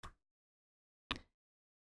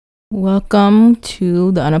Welcome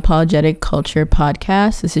to the Unapologetic Culture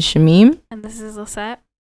Podcast. This is Shamim. And this is Lisette.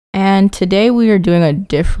 And today we are doing a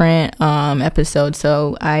different episode.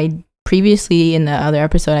 So I previously in the other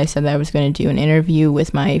episode I said that I was going to do an interview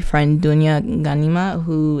with my friend Dunya Ganima,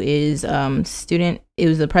 who is it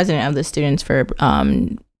was the president of the Students for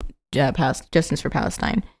Justice for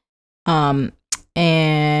Palestine.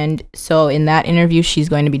 And so in that interview she's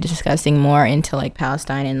going to be discussing more into like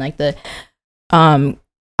Palestine and like the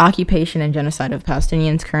occupation and genocide of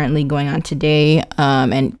Palestinians currently going on today,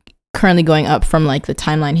 and currently going up from like the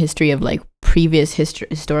timeline history of like previous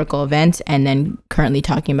historical events, and then currently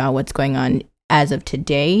talking about what's going on as of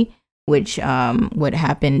today, which what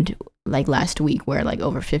happened like last week where like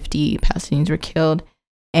over 50 Palestinians were killed.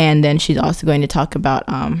 And then she's also going to talk about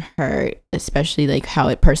her, especially like how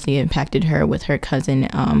it personally impacted her with her cousin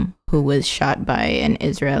who was shot by an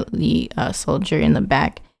Israeli soldier in the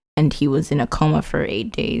back, and he was in a coma for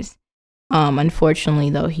 8 days. Unfortunately,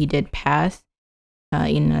 though, he did pass.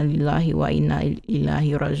 Inna lillahi wa inna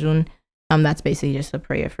ilaihi rajiun. That's basically just a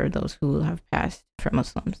prayer for those who have passed, for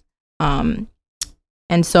Muslims.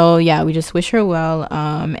 And so, yeah, we just wish her well.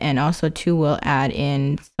 And also, too, we'll add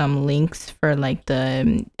in some links for like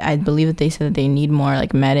I believe that they said that they need more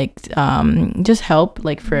like medics, just help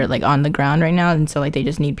like for like on the ground right now. And so like they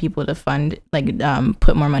just need people to fund, like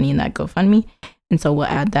put more money in that GoFundMe. And so we'll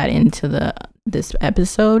add that into this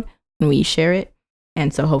episode when we share it.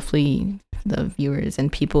 And so hopefully the viewers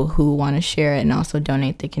and people who want to share it and also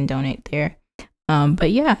donate, they can donate there.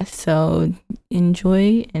 But yeah, so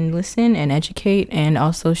enjoy and listen and educate and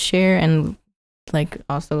also share, and like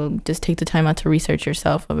also just take the time out to research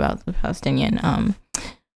yourself about the Palestinian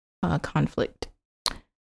conflict.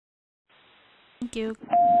 Thank you.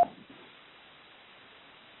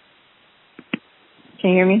 Can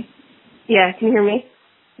you hear me? Yeah, can you hear me?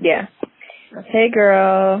 Yeah. Hey,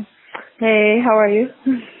 girl. Hey, how are you?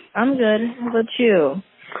 I'm good. How about you?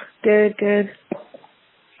 Good.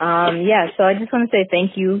 Yeah, so I just want to say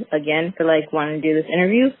thank you again for, like, wanting to do this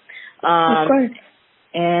interview. Of course.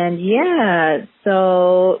 And, yeah,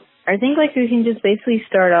 so I think, like, we can just basically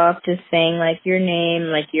start off just saying, like, your name,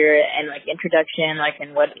 like, and, like, introduction, like,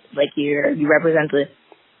 and what, like, you represent the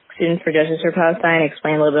Students for Justice for Palestine,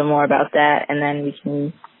 explain a little bit more about that, and then we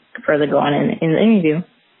can further go on in the interview.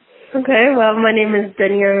 Okay, well, my name is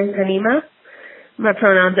Dunya Ganima. My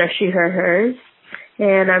pronouns are she, her, hers.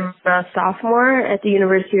 And I'm a sophomore at the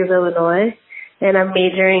University of Illinois. And I'm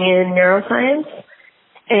majoring in neuroscience.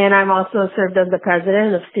 And I'm also served as the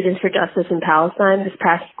president of Students for Justice in Palestine this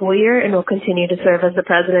past school year, and will continue to serve as the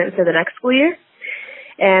president for the next school year.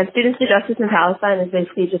 And Students for Justice in Palestine is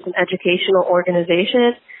basically just an educational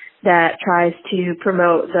organization that tries to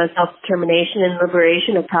promote the self-determination and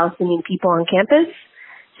liberation of Palestinian people on campus.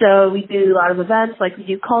 So we do a lot of events, like we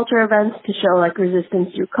do culture events to show like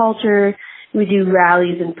resistance through culture. We do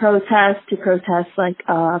rallies and protests to protest like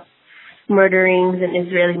murderings and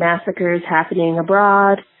Israeli massacres happening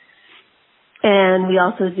abroad. And we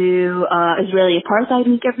also do Israeli Apartheid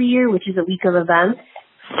Week every year, which is a week of events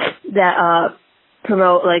that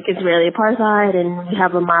promote like Israeli apartheid, and we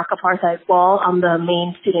have a mock apartheid wall on the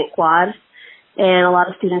main student quad, and a lot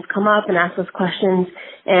of students come up and ask us questions,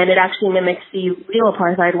 and it actually mimics the real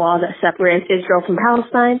apartheid wall that separates Israel from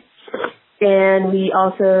Palestine. And we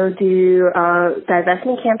also do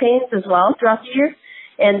divestment campaigns as well throughout the year,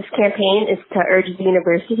 and this campaign is to urge the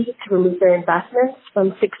university to remove their investments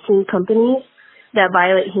from 16 companies that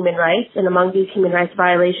violate human rights, and among these human rights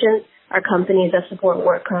violations are companies that support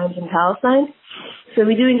war crimes in Palestine. So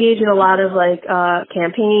we do engage in a lot of like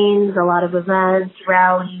campaigns, a lot of events,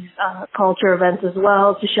 rallies, culture events as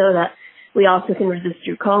well, to show that we also can resist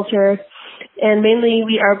through culture. And mainly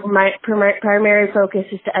my primary focus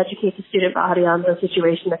is to educate the student body on the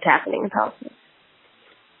situation that's happening in Palestine.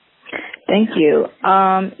 Thank you.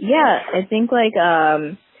 Yeah, I think like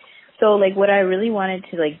so like what I really wanted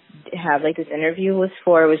to like have like this interview was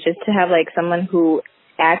just to have like someone who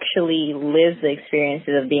actually lives the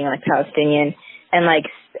experiences of being like Palestinian, and like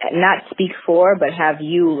not speak for, but have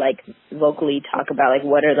you like locally talk about like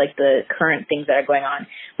what are like the current things that are going on.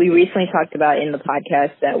 We recently talked about in the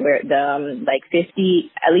podcast that we're the like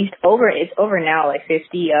 50, at least it's over now, like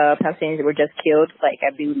 50 Palestinians that were just killed, like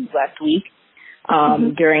I believe last week,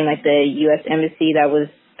 during like the U.S. embassy that was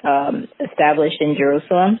established in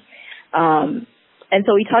Jerusalem. And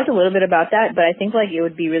so we talked a little bit about that, but I think like it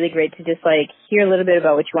would be really great to just like hear a little bit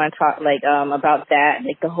about what you want to talk like about that,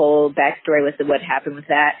 like the whole backstory with what happened with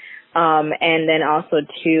that. And then also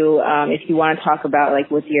too, if you want to talk about like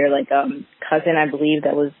with your like cousin, I believe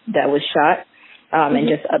that was shot, and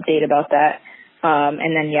just update about that.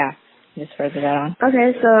 And then yeah. just further that on.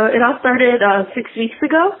 Okay, so it all started 6 weeks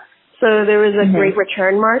ago. So there was a Great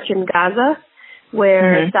Return March in Gaza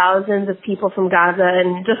where thousands of people from Gaza,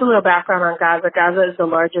 and just a little background on Gaza. Gaza is the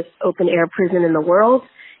largest open-air prison in the world.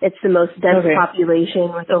 It's the most dense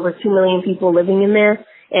population with over 2 million people living in there,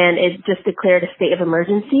 and it just declared a state of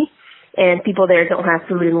emergency, and people there don't have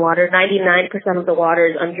food and water. 99% of the water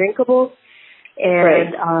is undrinkable,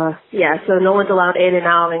 and so no one's allowed in and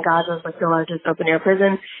out, and Gaza is like the largest open-air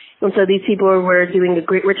prison. And so these people were doing the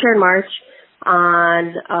Great Return March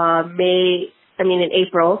on in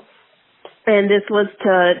April, and this was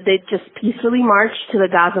they just peacefully marched to the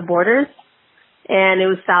Gaza borders, and it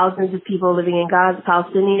was thousands of people living in Gaza,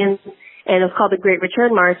 Palestinians, and it was called the Great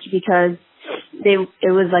Return March because it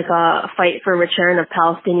was like a fight for return of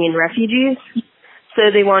Palestinian refugees. So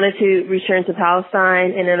they wanted to return to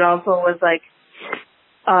Palestine, and it also was like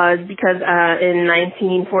because in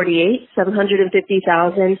 1948,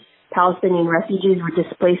 750,000 Palestinian refugees were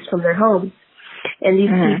displaced from their homes. And these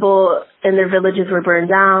people and their villages were burned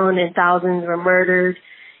down, and thousands were murdered.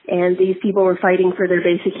 And these people were fighting for their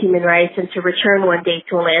basic human rights and to return one day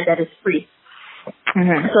to a land that is free.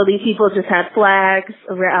 So these people just had flags,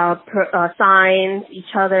 signs,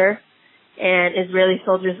 each other, and Israeli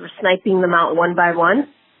soldiers were sniping them out one by one,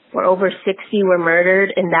 where over 60 were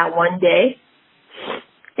murdered in that one day.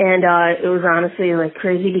 And it was honestly like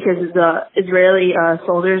crazy because the Israeli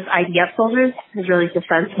soldiers, IDF soldiers, Israeli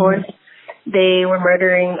Defense Force, they were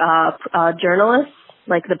murdering journalists,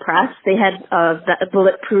 like the press. They had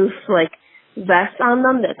bulletproof like vests on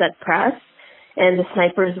them that said press, and the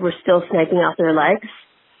snipers were still sniping out their legs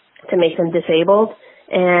to make them disabled.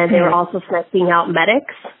 And they were also sniping out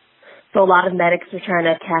medics. So a lot of medics were trying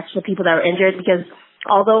to catch the people that were injured because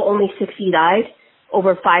although only 60 died,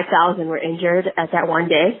 over 5,000 were injured at that one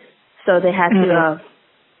day. So they had to,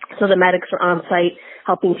 so the medics were on site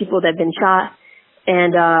helping people that had been shot,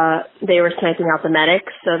 and they were sniping out the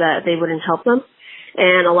medics so that they wouldn't help them.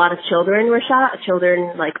 And a lot of children were shot,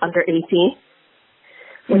 children like under 18,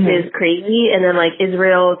 which is crazy. And then like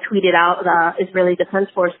Israel tweeted out, the Israeli Defense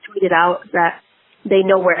Force tweeted out that they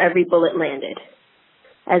know where every bullet landed,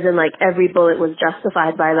 as in like every bullet was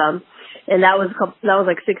justified by them. And that was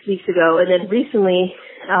like 6 weeks ago. And then recently,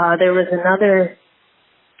 there was another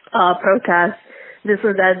protest. This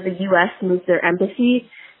was as the U.S. moved their embassy,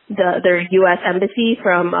 their U.S. embassy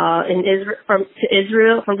from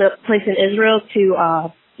the place in Israel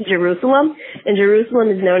to Jerusalem. And Jerusalem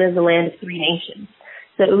is known as the land of three nations.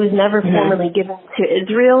 So it was never formally given to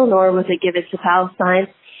Israel, nor was it given to Palestine.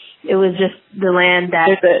 It was just the land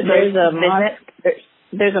that there's a mosque.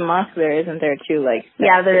 There's a mosque there, isn't there, too? Like,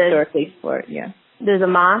 there historically is. There's a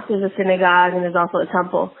mosque, there's a synagogue, and there's also a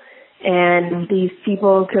temple. And these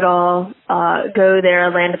people could all go there,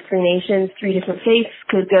 a land of three nations, three different faiths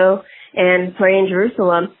could go and pray in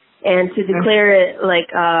Jerusalem. And to declare it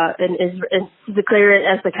to declare it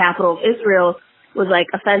as the capital of Israel was like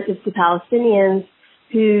offensive to Palestinians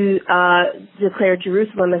who declared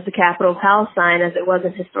Jerusalem as the capital of Palestine, as it was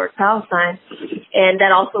in historic Palestine. And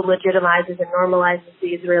that also legitimizes and normalizes the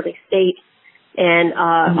Israeli state and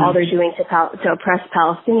all they're doing to oppress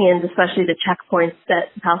Palestinians, especially the checkpoints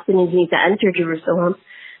that Palestinians need to enter Jerusalem.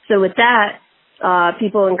 So with that,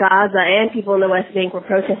 people in Gaza and people in the West Bank were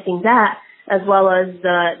protesting that, as well as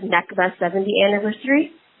the Nakba 70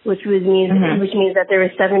 anniversary, which means that there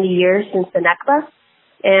was 70 years since the Nakba.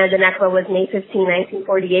 And the Nakba was May 15,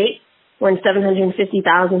 1948, when 750,000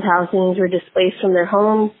 Palestinians were displaced from their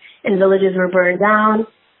homes and villages were burned down.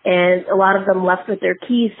 And a lot of them left with their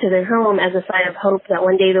keys to their home as a sign of hope that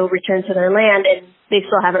one day they'll return to their land, and they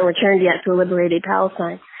still haven't returned yet to a liberated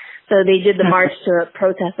Palestine. So they did the march to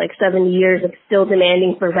protest like 70 years of still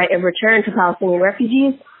demanding for right of return to Palestinian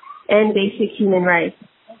refugees and basic human rights.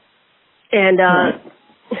 And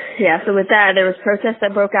so with that, there was protests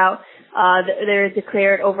that broke out. There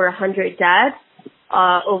declared over 100 dead,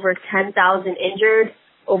 over 10,000 injured,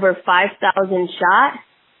 over 5,000 shot,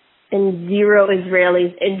 and 0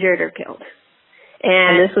 Israelis injured or killed.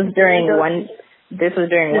 And this was during This was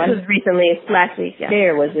recently, last week. Yeah.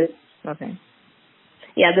 Or was it? Okay.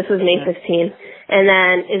 Yeah, this was May 15th. And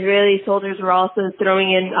then Israeli soldiers were also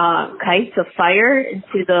throwing in kites of fire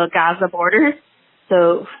into the Gaza borders.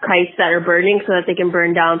 So kites that are burning so that they can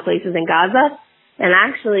burn down places in Gaza. And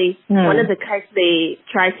actually, one of the kites they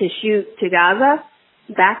tried to shoot to Gaza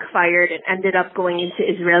backfired and ended up going into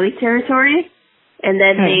Israeli territory. And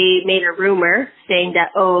then they made a rumor saying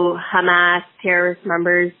that, Hamas terrorist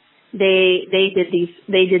members, they did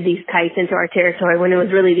these kites into our territory, when it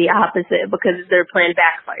was really the opposite because their plan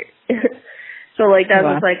backfired. So like that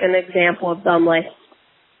was like an example of them like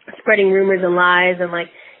spreading rumors and lies and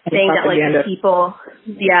like saying that, like, the people,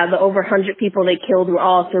 the over 100 people they killed were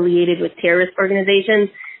all affiliated with terrorist organizations,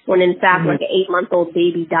 when in fact, like, an 8-month-old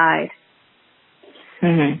baby died.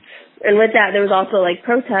 And with that, there was also, like,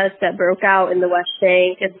 protests that broke out in the West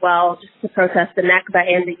Bank as well, just to protest the Nakba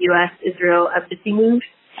and the U.S.-Israel embassy move.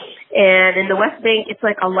 And in the West Bank, it's,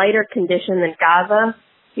 like, a lighter condition than Gaza,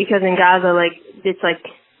 because in Gaza, like, it's, like,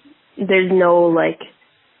 there's no, like,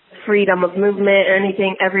 freedom of movement or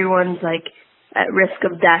anything. Everyone's, like, at risk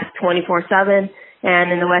of death 24/7.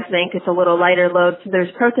 And in the West Bank, it's a little lighter load. So there's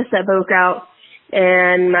protests that broke out.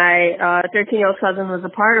 And my 13-year-old cousin was a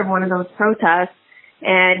part of one of those protests.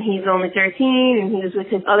 And he's only 13, and he was with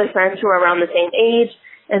his other friends who are around the same age,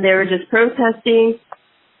 and they were just protesting,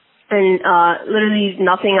 and literally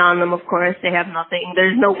nothing on them, of course. They have nothing.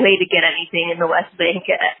 There's no way to get anything in the West Bank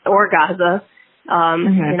or Gaza.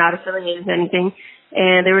 They're not affiliated with anything.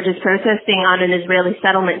 And they were just protesting on an Israeli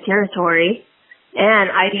settlement territory, and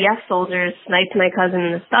IDF soldiers sniped my cousin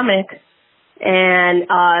in the stomach,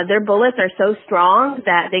 and their bullets are so strong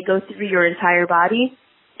that they go through your entire body.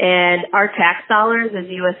 And our tax dollars as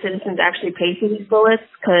U.S. citizens actually pay for these bullets,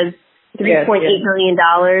 because $3.8 million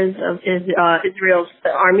of Israel's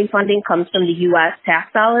army funding comes from the U.S.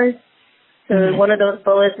 tax dollars. So one of those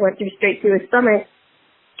bullets went straight through his stomach.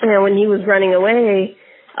 And when he was running away,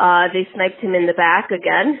 they sniped him in the back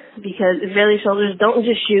again, because Israeli soldiers don't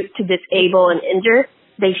just shoot to disable and injure.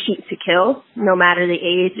 They shoot to kill, no matter the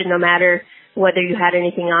age and no matter whether you had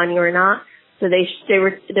anything on you or not. So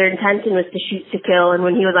their intention was to shoot to kill, and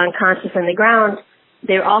when he was unconscious on the ground,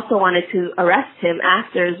 they also wanted to arrest him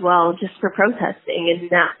after as well, just for protesting and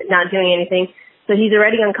not doing anything. So he's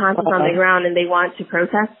already unconscious on the ground, and they want to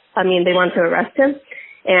arrest him.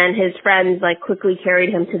 And his friends, like, quickly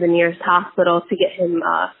carried him to the nearest hospital to get him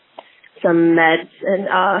some meds and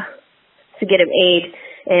to get him aid.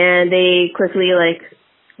 And they quickly, like,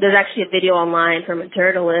 there's actually a video online from a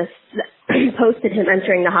journalist that posted him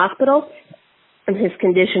entering the hospital. And his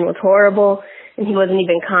condition was horrible, and he wasn't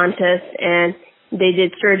even conscious, and they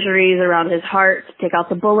did surgeries around his heart to take out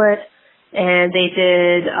the bullet, and they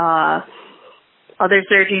did other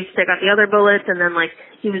surgeries to take out the other bullets, and then, like,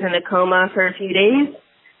 he was in a coma for a few days.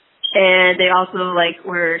 And they also, like,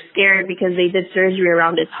 were scared because they did surgery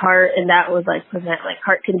around his heart, and that was, like, prevent, like,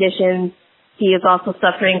 heart conditions. He is also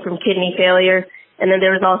suffering from kidney failure. And then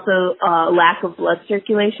there was also lack of blood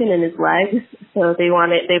circulation in his legs. So they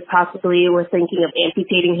possibly were thinking of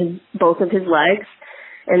amputating both of his legs.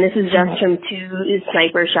 And this is just from 2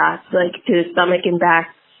 sniper shots, like, to his stomach and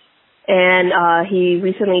back. And he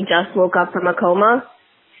recently just woke up from a coma,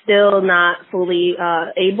 still not fully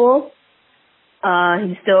able.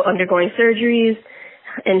 He's still undergoing surgeries,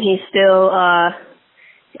 and he's still,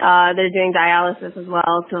 they're doing dialysis as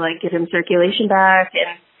well to, like, get him circulation back.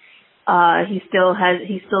 And he still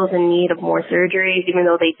is in need of more surgeries, even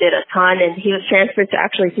though they did a ton. And he was transferred to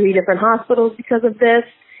actually 3 different hospitals because of this.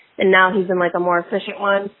 And now he's in, like, a more efficient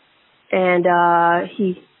one. And now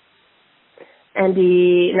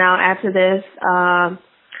after this,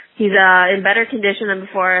 he's in better condition than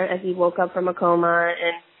before, as he woke up from a coma,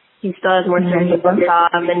 and he still has more surgeries to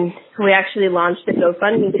come. And we actually launched a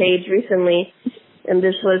GoFundMe page recently, and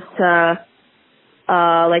this was to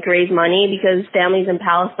like, raise money, because families in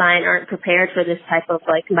Palestine aren't prepared for this type of,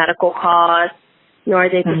 like, medical cost, nor are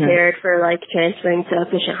they prepared for, like, transferring to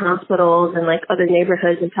efficient hospitals and, like, other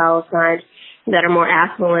neighborhoods in Palestine that are more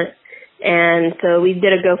affluent. And so we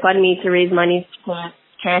did a GoFundMe to raise money to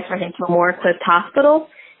transfer him to a more equipped hospital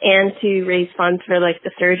and to raise funds for, like,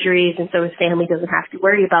 the surgeries, and so his family doesn't have to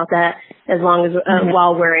worry about that as long as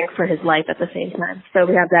while worrying for his life at the same time. So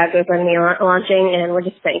we have that GoFundMe launching, and we're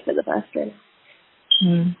just praying for the best right now.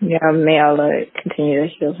 Yeah, may Allah continue to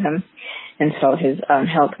heal him until his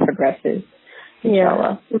health progresses,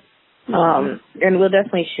 inshallah. And we'll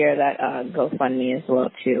definitely share that GoFundMe as well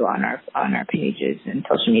too on our pages and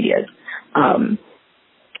social medias.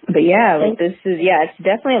 But yeah, like, this is it's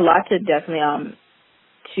definitely a lot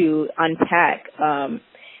to unpack. And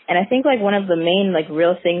I think, like, one of the main, like,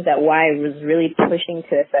 real things that why I was really pushing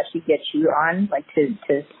to especially get you on, like, to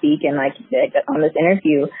speak and, like, on this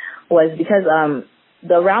interview was because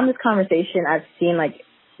around this conversation I've seen, like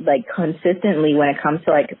consistently when it comes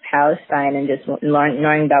to, like, Palestine and just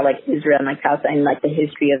learning about, like, Israel and, like, Palestine and, like, the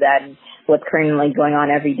history of that and what's currently, like, going on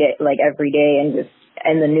every day and just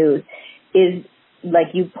in the news is,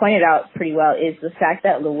 like you pointed out pretty well, is the fact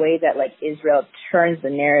that the way that, like, Israel turns the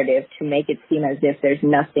narrative to make it seem as if there's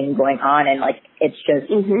nothing going on, and, like, it's just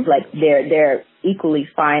like they're equally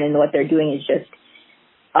fine, and what they're doing is just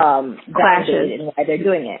validated in why they're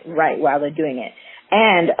doing it, right, while they're doing it.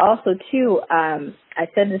 And also too, I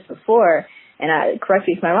said this before, correct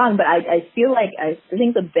me if I'm wrong, but I feel like I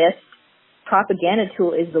think the best propaganda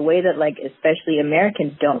tool is the way that, like, especially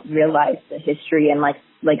Americans don't realize the history and like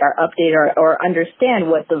our update or understand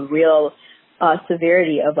what the real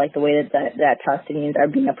severity of, like, the way that Palestinians are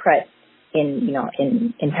being oppressed in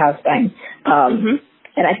Palestine.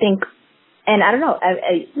 And I think, and I don't know,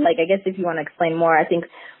 I guess if you want to explain more, I think,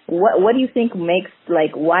 what do you think makes,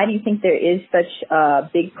 like, why do you think there is such a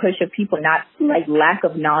big push of people not, like, lack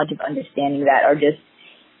of knowledge of understanding that, or just,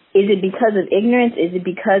 is it because of ignorance? Is it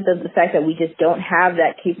because of the fact that we just don't have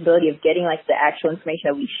that capability of getting, like, the actual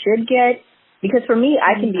information that we should get? Because for me,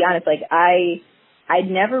 I can be honest, like, I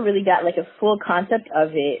never really got, like, a full concept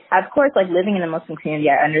of it. Of course, like, living in a Muslim community,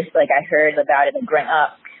 I understood, like, I heard about it and growing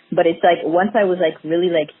up. But it's like, once I was, like,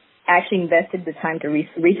 really, like, actually invested the time to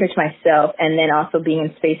research myself, and then also being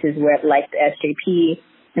in spaces where, like, the SJP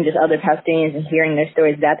and just other Palestinians and hearing their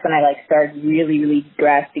stories, that's when I, like, started really, really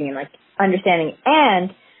grasping and, like, understanding.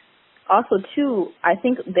 And also, too, I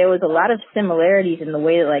think there was a lot of similarities in the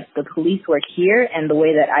way that, like, the police work here and the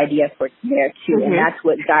way that IDF works there, too. And that's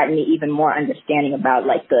what got me even more understanding about,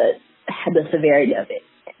 like, the severity of it.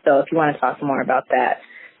 So if you want to talk more about that.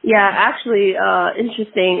 Yeah, actually,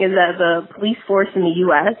 interesting is that the police force in the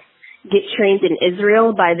U.S. get trained in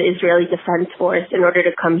Israel by the Israeli Defense Force in order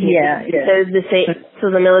to come here. So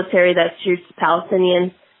the military that shoots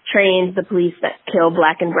Palestinians trains the police that kill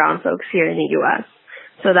black and brown folks here in the U.S.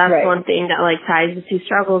 So that's one thing that, like, ties the two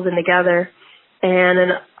struggles in together. And then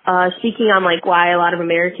speaking on, like, why a lot of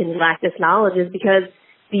Americans lack this knowledge is because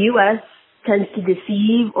the U.S. tends to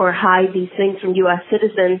deceive or hide these things from U.S.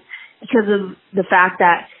 citizens because of the fact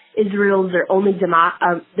that Israel's their only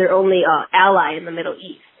ally in the Middle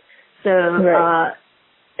East. So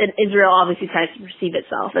and Israel obviously tries to perceive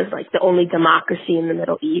itself as, like, the only democracy in the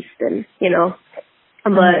Middle East, and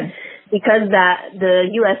but because that the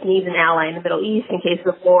U.S. needs an ally in the Middle East in case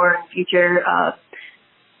of war and future,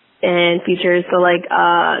 so, like,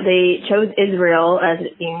 they chose Israel as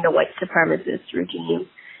it being the white supremacist regime,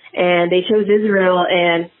 and they chose Israel,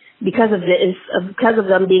 and because of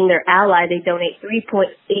them being their ally, they donate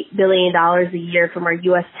 $3.8 billion a year from our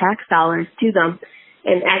U.S. tax dollars to them.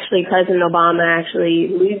 And actually, President Obama actually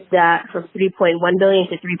moved that from $3.1 billion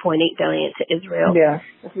to $3.8 billion to Israel. Yeah,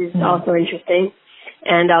 which is also interesting.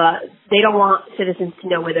 And they don't want citizens to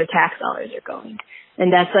know where their tax dollars are going,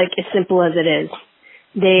 and that's, like, as simple as it is.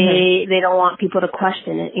 They don't want people to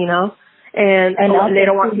question it, and they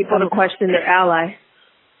don't want people to question their ally.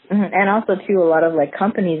 And also, too, a lot of, like,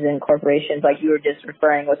 companies and corporations, like you were just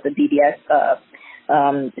referring with the BDS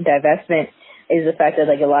divestment, is the fact that,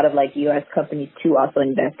 like, a lot of, like, U.S. companies, too, also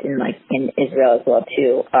invest in, like, in Israel as well,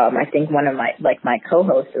 too. I think one of my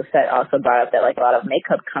co-hosts also brought up that, like, a lot of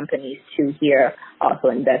makeup companies, too, here also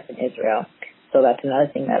invest in Israel. So that's another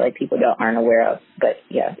thing that, like, people aren't aware of. But,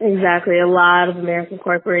 yeah. Exactly. A lot of American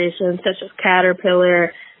corporations, such as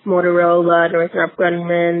Caterpillar, Motorola, Northrop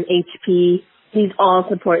Grumman, HP, these all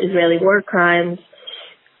support Israeli war crimes.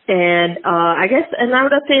 And I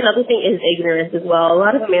would say another thing is ignorance as well. A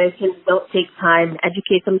lot of Americans don't take time to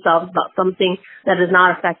educate themselves about something that is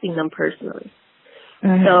not affecting them personally.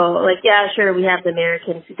 So, like, yeah, sure, we have the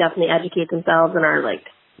Americans who definitely educate themselves and are, like,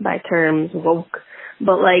 by terms, woke.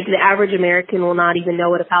 But, like, the average American will not even know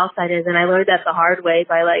what a Palestine is. And I learned that the hard way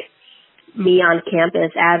by, like, me on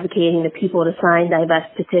campus advocating to people to sign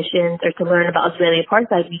divest petitions or to learn about Israeli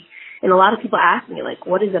apartheid. And a lot of people ask me, like,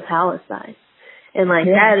 what is a Palestine? And, like,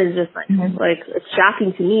 that is just, like, it's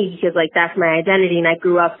shocking to me because, like, that's my identity, and I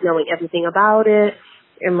grew up knowing everything about it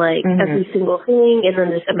and, like, every single thing. And then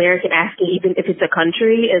this American asking, even if it's a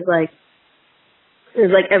country, is like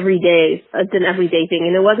every day. It's an everyday thing.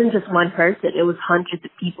 And it wasn't just one person. It was hundreds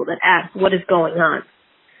of people that asked, what is going on?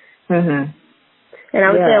 And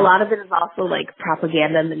I would say a lot of it is also, like,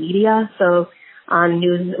 propaganda in the media. So on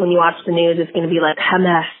news, when you watch the news, it's going to be, like,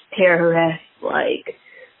 Hamas terrorists, like,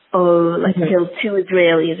 killed 2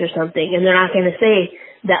 Israelis or something, and they're not going to say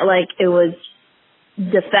that, like, it was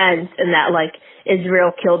defense and that, like,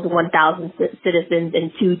 Israel killed 1,000 citizens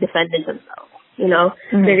and 2 defended themselves,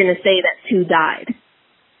 They're going to say that 2 died.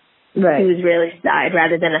 2 Israelis died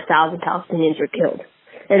rather than 1,000 Palestinians were killed.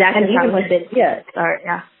 And that's even with it.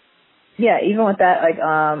 Even with that, like,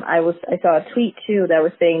 I saw a tweet, too, that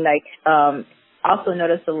was saying, like, also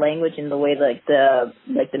notice the language and the way, like, the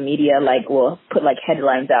media, like, will put, like,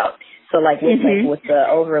 headlines out. So, like, with the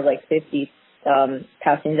over, like, 50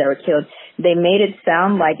 Palestinians that were killed, they made it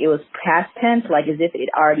sound like it was past tense, like as if it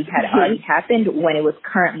already happened when it was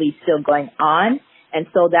currently still going on. And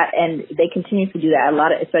so and they continue to do that a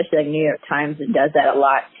lot, especially, like, New York Times does that a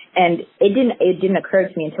lot. And it didn't occur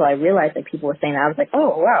to me until I realized that people were saying that. I was like,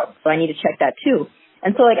 oh wow, so I need to check that too.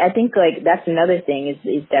 And so like I think like that's another thing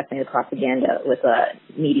is definitely the propaganda with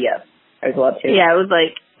media as well too. Yeah, it was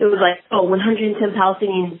like 110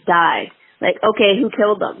 Palestinians died. Like, okay, who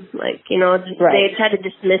killed them? Like, you know, they tried to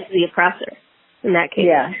dismiss the oppressor in that case.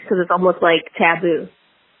 Yeah, because it's almost like taboo.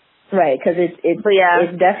 Right, because it's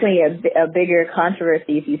definitely a bigger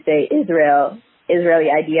controversy if you say Israeli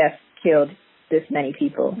IDF killed this many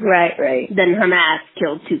people. Right. Then Hamas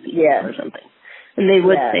killed 2 people or something. And they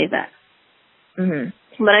would say that. Mm-hmm.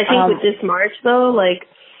 But I think with this march, though, like,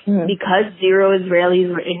 because 0 Israelis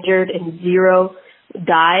were injured and 0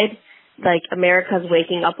 died, like, America's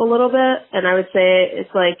waking up a little bit. And I would say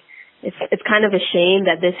it's like, it's kind of a shame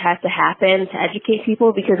that this has to happen to educate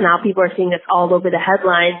people, because now people are seeing this all over the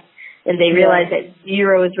headlines, and they realize that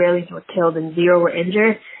 0 Israelis were killed and 0 were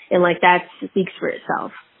injured. And, like, that speaks for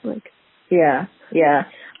itself. Like, yeah.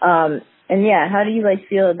 And how do you like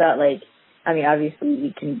feel about like, I mean,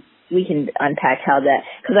 obviously we can unpack how that,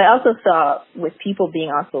 because I also saw with people being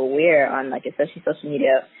also aware on like, especially social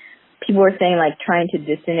media, people were saying like trying to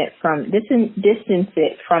distance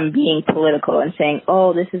it from being political and saying,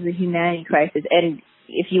 oh, this is a humanity crisis. And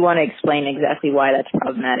if you want to explain exactly why that's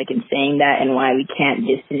problematic in saying that and why we can't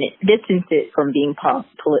distance it from being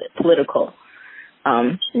political.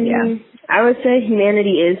 I would say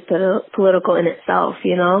humanity is political in itself,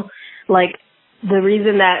 you know? Like, the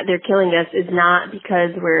reason that they're killing us is not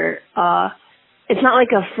because it's not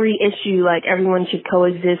like a free issue, like everyone should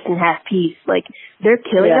coexist and have peace. Like, they're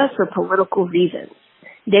killing us for political reasons.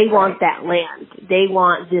 They want that land. They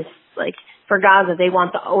want this, like, for Gaza, they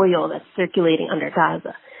want the oil that's circulating under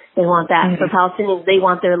Gaza. They want that. For Palestinians, they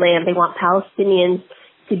want their land. They want Palestinians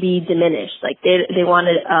to be diminished. Like, they want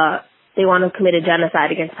to commit a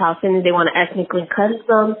genocide against Palestinians. They want to ethnically cleanse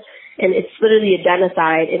them. And it's literally a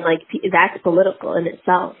genocide, and, like, that's political in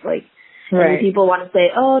itself. Like, and people want to say,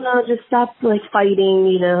 oh, no, just stop, like, fighting,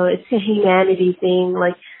 you know, it's a humanity thing.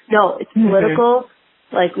 Like, no, it's political,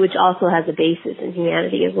 like, which also has a basis in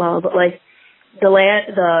humanity as well. But, like,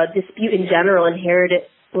 the dispute in general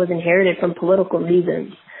was inherited from political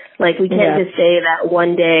reasons. Like, we can't just say that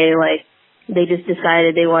one day, like, they just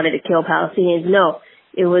decided they wanted to kill Palestinians. No.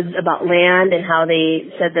 It was about land and how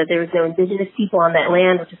they said that there was no indigenous people on that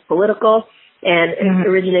land, which is political, and it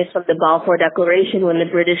originates from the Balfour Declaration when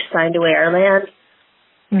the British signed away our land,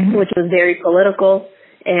 which was very political,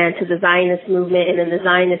 and to the Zionist movement, and in the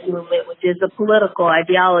Zionist movement, which is a political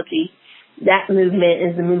ideology, that movement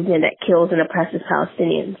is the movement that kills and oppresses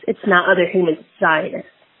Palestinians. It's not other humans, it's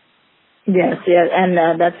Zionists. Yes, and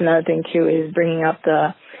that's another thing, too, is bringing up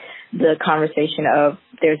the conversation of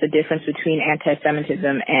there's a difference between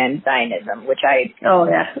anti-Semitism and Zionism, which I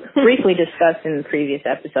briefly discussed in the previous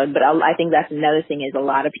episode. But I think that's another thing is a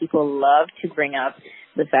lot of people love to bring up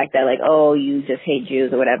the fact that, like, oh, you just hate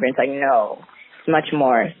Jews or whatever. It's like, no, it's much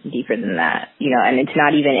more deeper than that, you know, and it's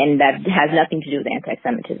not even, and that has nothing to do with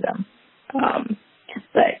anti-Semitism.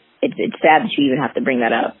 But it's sad that you even have to bring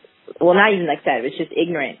that up. Well, not even like that. It's just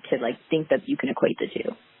ignorant to, like, think that you can equate the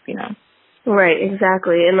two, you know. Right,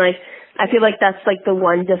 exactly. And, like, I feel like that's, like, the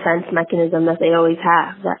one defense mechanism that they always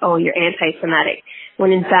have, that, oh, you're anti-Semitic. When,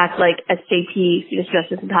 in fact, like, SJP, Students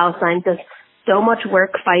Justice in Palestine, does so much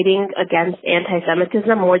work fighting against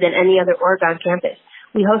anti-Semitism more than any other org on campus.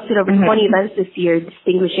 We hosted over 20 events this year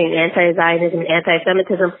distinguishing anti-Zionism and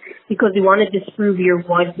anti-Semitism because we want to disprove your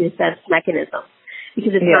one defense mechanism.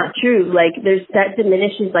 Because it's not true. Like, that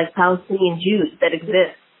diminishes, like, Palestinian Jews that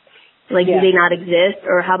exist. Like, do they not exist?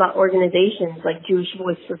 Or how about organizations like Jewish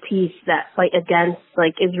Voice for Peace that fight against,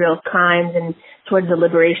 like, Israel's crimes and towards the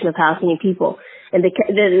liberation of Palestinian people? And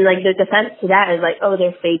then, like, the defense to that is like, oh,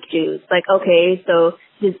 they're fake Jews. Like, okay, so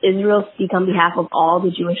does Israel speak on behalf of all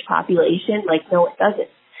the Jewish population? Like, no, it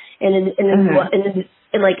doesn't. And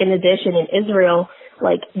in addition, in Israel,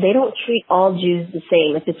 like, they don't treat all Jews the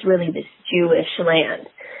same if it's really this Jewish land.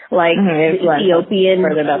 Like, the Ethiopian...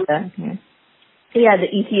 Further about that,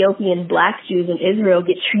 the Ethiopian black Jews in Israel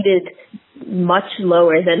get treated much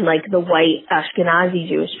lower than, like, the white Ashkenazi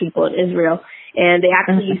Jewish people in Israel. And they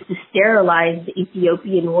actually used to sterilize the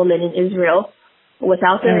Ethiopian woman in Israel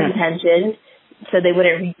without their intention so they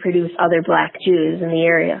wouldn't reproduce other black Jews in the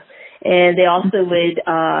area. And they also would,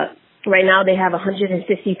 right now they have 150,000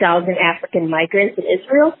 African migrants in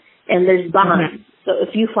Israel, and there's bonds. So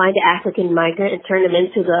if you find an African migrant and turn them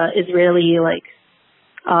into the Israeli, like,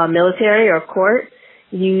 military or court,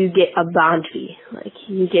 you get a bond fee. Like,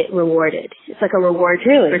 you get rewarded. It's like a reward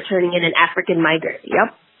for turning in an African migrant.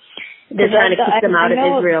 Yep. They're trying to keep them out of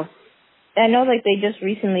Israel. I know like they just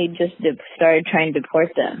recently started trying to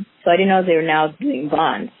deport them. So I didn't know they were now doing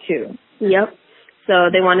bonds too. Yep. So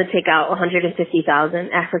they want to take out 150,000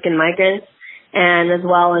 African migrants, and as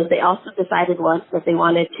well as they also decided once that they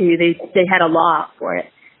wanted to. They had a law for it.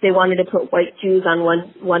 They wanted to put white Jews on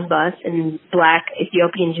one bus and black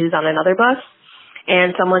Ethiopian Jews on another bus.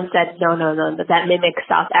 And someone said, no, that mimics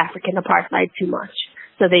South African apartheid too much.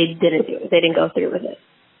 So they didn't do it. They didn't go through with it.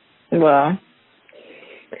 Well,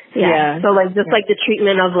 yeah. So like just like the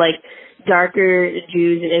treatment of like darker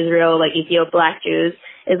Jews in Israel, like Ethiopian black Jews,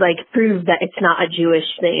 is like prove that it's not a Jewish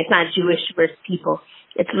thing. It's not Jewish versus people.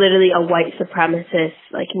 It's literally a white supremacist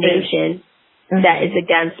like nation that is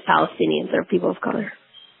against Palestinians or people of color.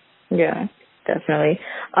 Yeah, definitely.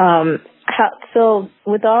 So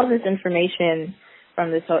with all this information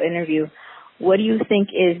from this whole interview, what do you think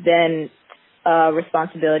is then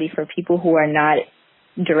responsibility for people who are not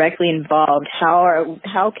directly involved?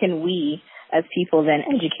 How can we as people then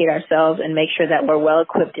educate ourselves and make sure that we're well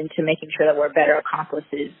equipped into making sure that we're better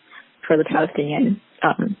accomplices for the Palestinian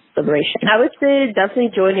liberation? I would say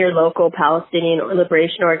definitely join your local Palestinian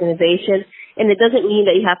liberation organization. And it doesn't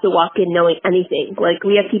mean that you have to walk in knowing anything. Like,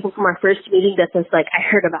 we have people from our first meeting that says, like, I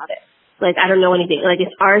heard about it. Like, I don't know anything. Like,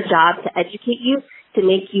 it's our job to educate you, to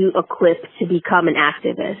make you equipped to become an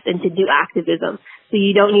activist and to do activism. So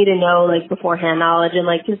you don't need to know, like, beforehand knowledge. And,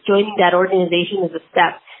 like, just joining that organization is a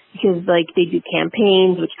step because, like, they do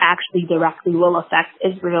campaigns which actually directly will affect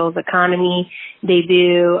Israel's economy. They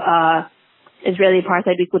do Israeli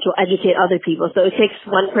Apartheid Week, which will educate other people. So it takes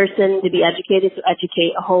one person to be educated to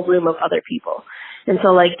educate a whole room of other people. And so,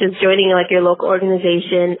 like, just joining, like, your local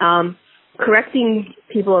organization, correcting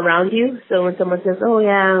people around you. So when someone says, oh,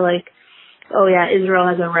 yeah, Israel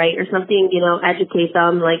has a right or something, you know, educate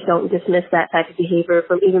them. Like, don't dismiss that type of behavior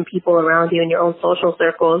from even people around you in your own social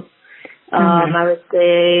circles. I would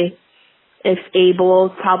say, if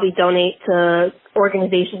able, probably donate to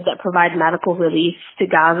organizations that provide medical relief to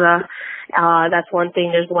Gaza. That's one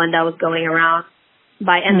thing. There's one that was going around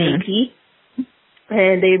by MAP,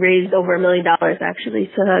 and they raised over $1 million actually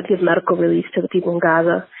to give medical relief to the people in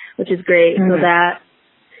Gaza, which is great. So that,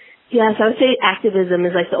 yeah, so I would say activism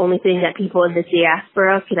is like the only thing that people in the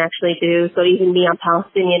diaspora can actually do. So even me, I'm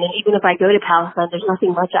Palestinian, and even if I go to Palestine, there's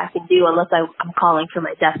nothing much I can do unless I'm calling for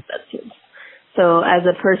my death sentence. So as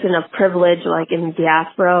a person of privilege, like in the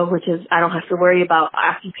diaspora, which is, I don't have to worry about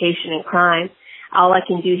occupation and crime, all I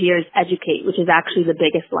can do here is educate, which is actually the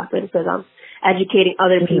biggest weapon for them. Educating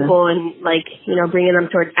other people and, like, you know, bringing them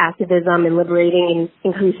towards activism and liberating and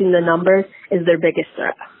increasing the numbers is their biggest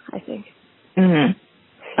threat, I think. And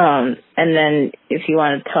then if you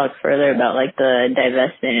want to talk further about, like, the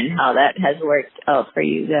divestment and how that has worked out for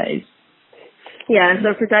you guys. Yeah,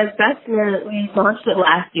 so for divestment, we launched it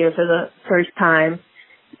last year for the first time,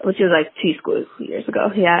 which was like 2 school years ago.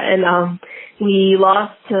 Yeah, and we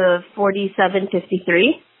lost to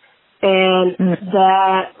 47-53, and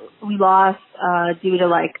that we lost due to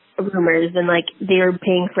like rumors, and like they were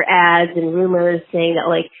paying for ads and rumors saying that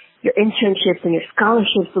like your internships and your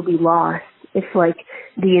scholarships will be lost if like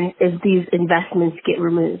if these investments get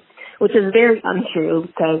removed, which is very untrue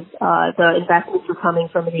because the investments were coming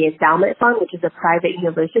from the endowment fund, which is a private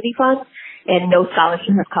university fund, and no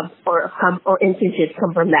scholarships come or internships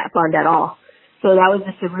come from that fund at all. So that was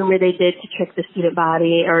just a rumor they did to trick the student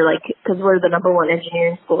body, or like, because we're the #1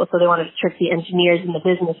 engineering school, so they wanted to trick the engineers and the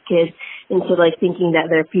business kids into like thinking that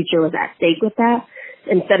their future was at stake with that.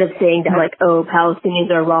 Instead of saying that like, oh, Palestinians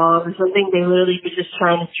are wrong or something, they literally were just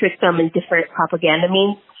trying to trick them in different propaganda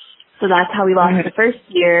means. So that's how we lost the first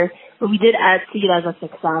year. But we did see it as a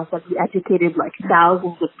success. Like, we educated like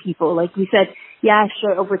thousands of people. Like we said, yeah,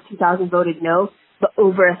 sure, over 2,000 voted no, but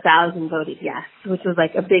over 1,000 voted yes, which was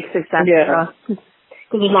like a big success for us.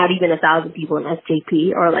 Because there's not even 1,000 people in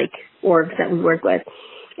SJP or like orgs that we work with.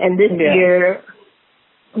 And this year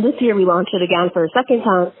we launched it again for a second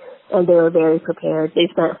time, and they were very prepared. They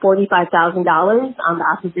spent $45,000 on the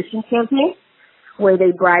opposition campaign, where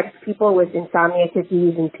they bribed people with insomnia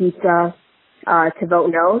cookies and pizza to vote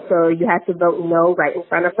no. So you had to vote no right in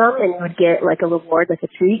front of them, and you would get like a reward, like a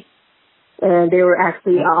treat. And they were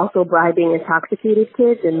actually also bribing intoxicated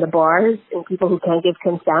kids in the bars and people who can't give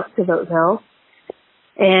consent to vote no.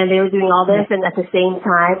 And they were doing all this, and at the same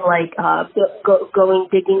time, like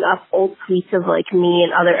digging up old tweets of like me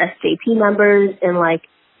and other SJP members, and like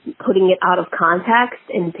putting it out of context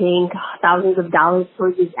and paying thousands of dollars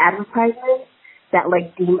for these advertisements that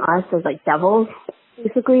like deem us as like devils,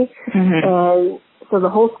 basically. And so the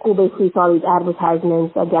whole school basically saw these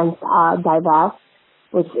advertisements against divest,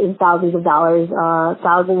 which is thousands of dollars.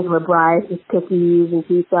 Thousands were bribed with cookies and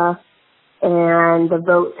pizza. and the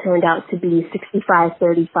vote turned out to be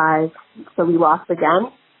 65-35, so we lost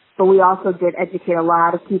again. But we also did educate a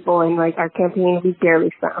lot of people in, like, our campaign. We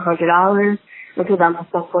barely spent $100, which for them to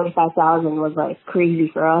spend $45,000 was, like, crazy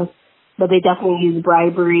for us. But they definitely used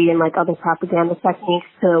bribery and, like, other propaganda techniques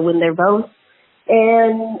to win their votes.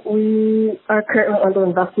 And we are currently under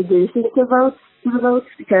investigation to the votes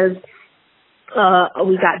because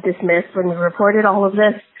we got dismissed when we reported all of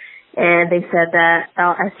this. And they said that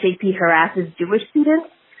SJP harasses Jewish students,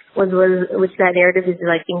 which that narrative is,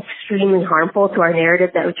 like, extremely harmful to our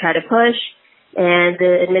narrative that we try to push. And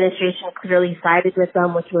the administration clearly sided with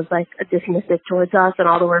them, which was, like, a dismissive towards us and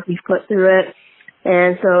all the work we've put through it.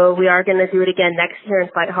 And so we are going to do it again next year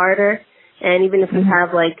and fight harder. And even if we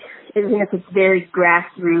have, like, even if it's very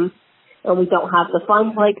grassroots and we don't have the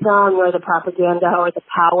funds like them or the propaganda or the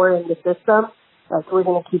power in the system, we're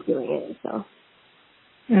going to keep doing it, so.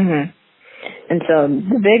 Mhm. And so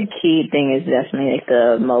the big key thing is definitely like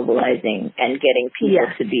the mobilizing and getting people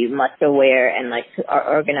to be much aware and like to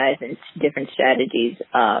organize in different strategies.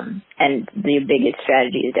 And the biggest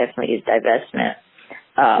strategy is definitely divestment.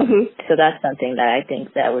 So that's something that I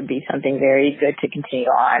think that would be something very good to continue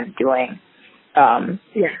on doing. And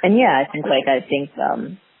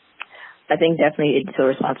I think definitely it's a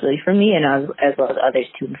responsibility for me and as well as others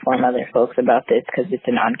to inform other folks about this because it's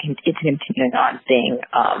a continuing on thing.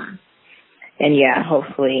 And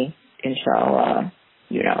hopefully, inshallah,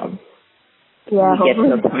 we get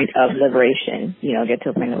to a point of liberation.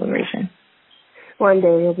 One day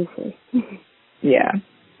we'll be free. Yeah.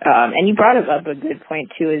 And you brought up a good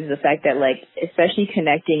point too, is the fact that like, especially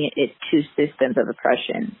connecting it to systems of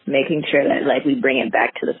oppression, making sure that like we bring it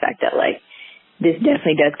back to the fact that like, this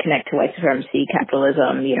definitely does connect to white supremacy,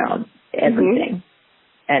 capitalism, everything.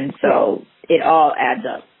 And so it all adds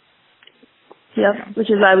up. Yep, which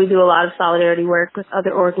is why we do a lot of solidarity work with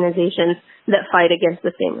other organizations that fight against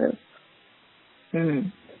the same roots.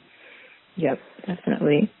 Yep,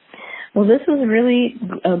 definitely. Well, this was really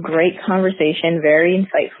a great conversation, very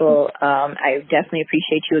insightful. I definitely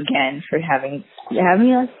appreciate you again for having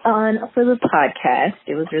us on for the podcast.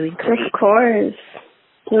 It was really great. Of course.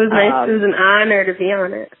 It was nice. It was an honor to be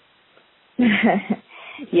on it.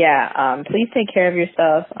 Please take care of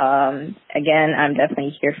yourself. Again, I'm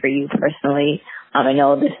definitely here for you personally. I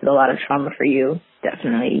know this is a lot of trauma for you,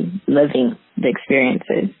 definitely living the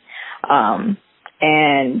experiences.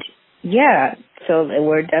 So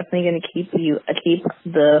we're definitely going to keep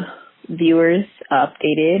the viewers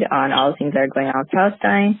updated on all the things that are going on with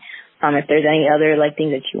Palestine. If there's any other like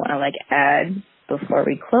things that you want to like add before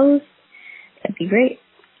we close, that'd be great.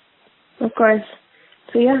 Of course.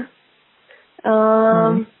 So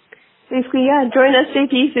basically, join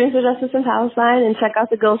SJP, Students for Justice in Palestine, and check out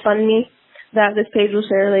the GoFundMe that this page will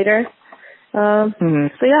share later.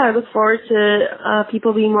 I look forward to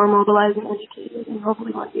people being more mobilized and educated, and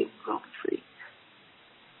hopefully one day we'll be free.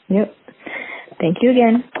 Yep. Thank you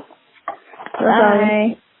again.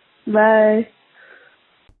 Bye. Bye.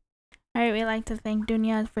 All right, we'd like to thank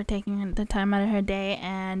Dunya for taking the time out of her day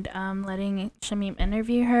and letting Shamim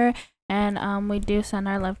interview her. And we do send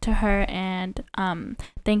our love to her. And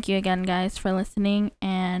thank you again, guys, for listening.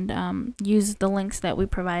 And use the links that we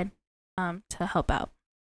provide to help out.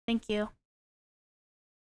 Thank you.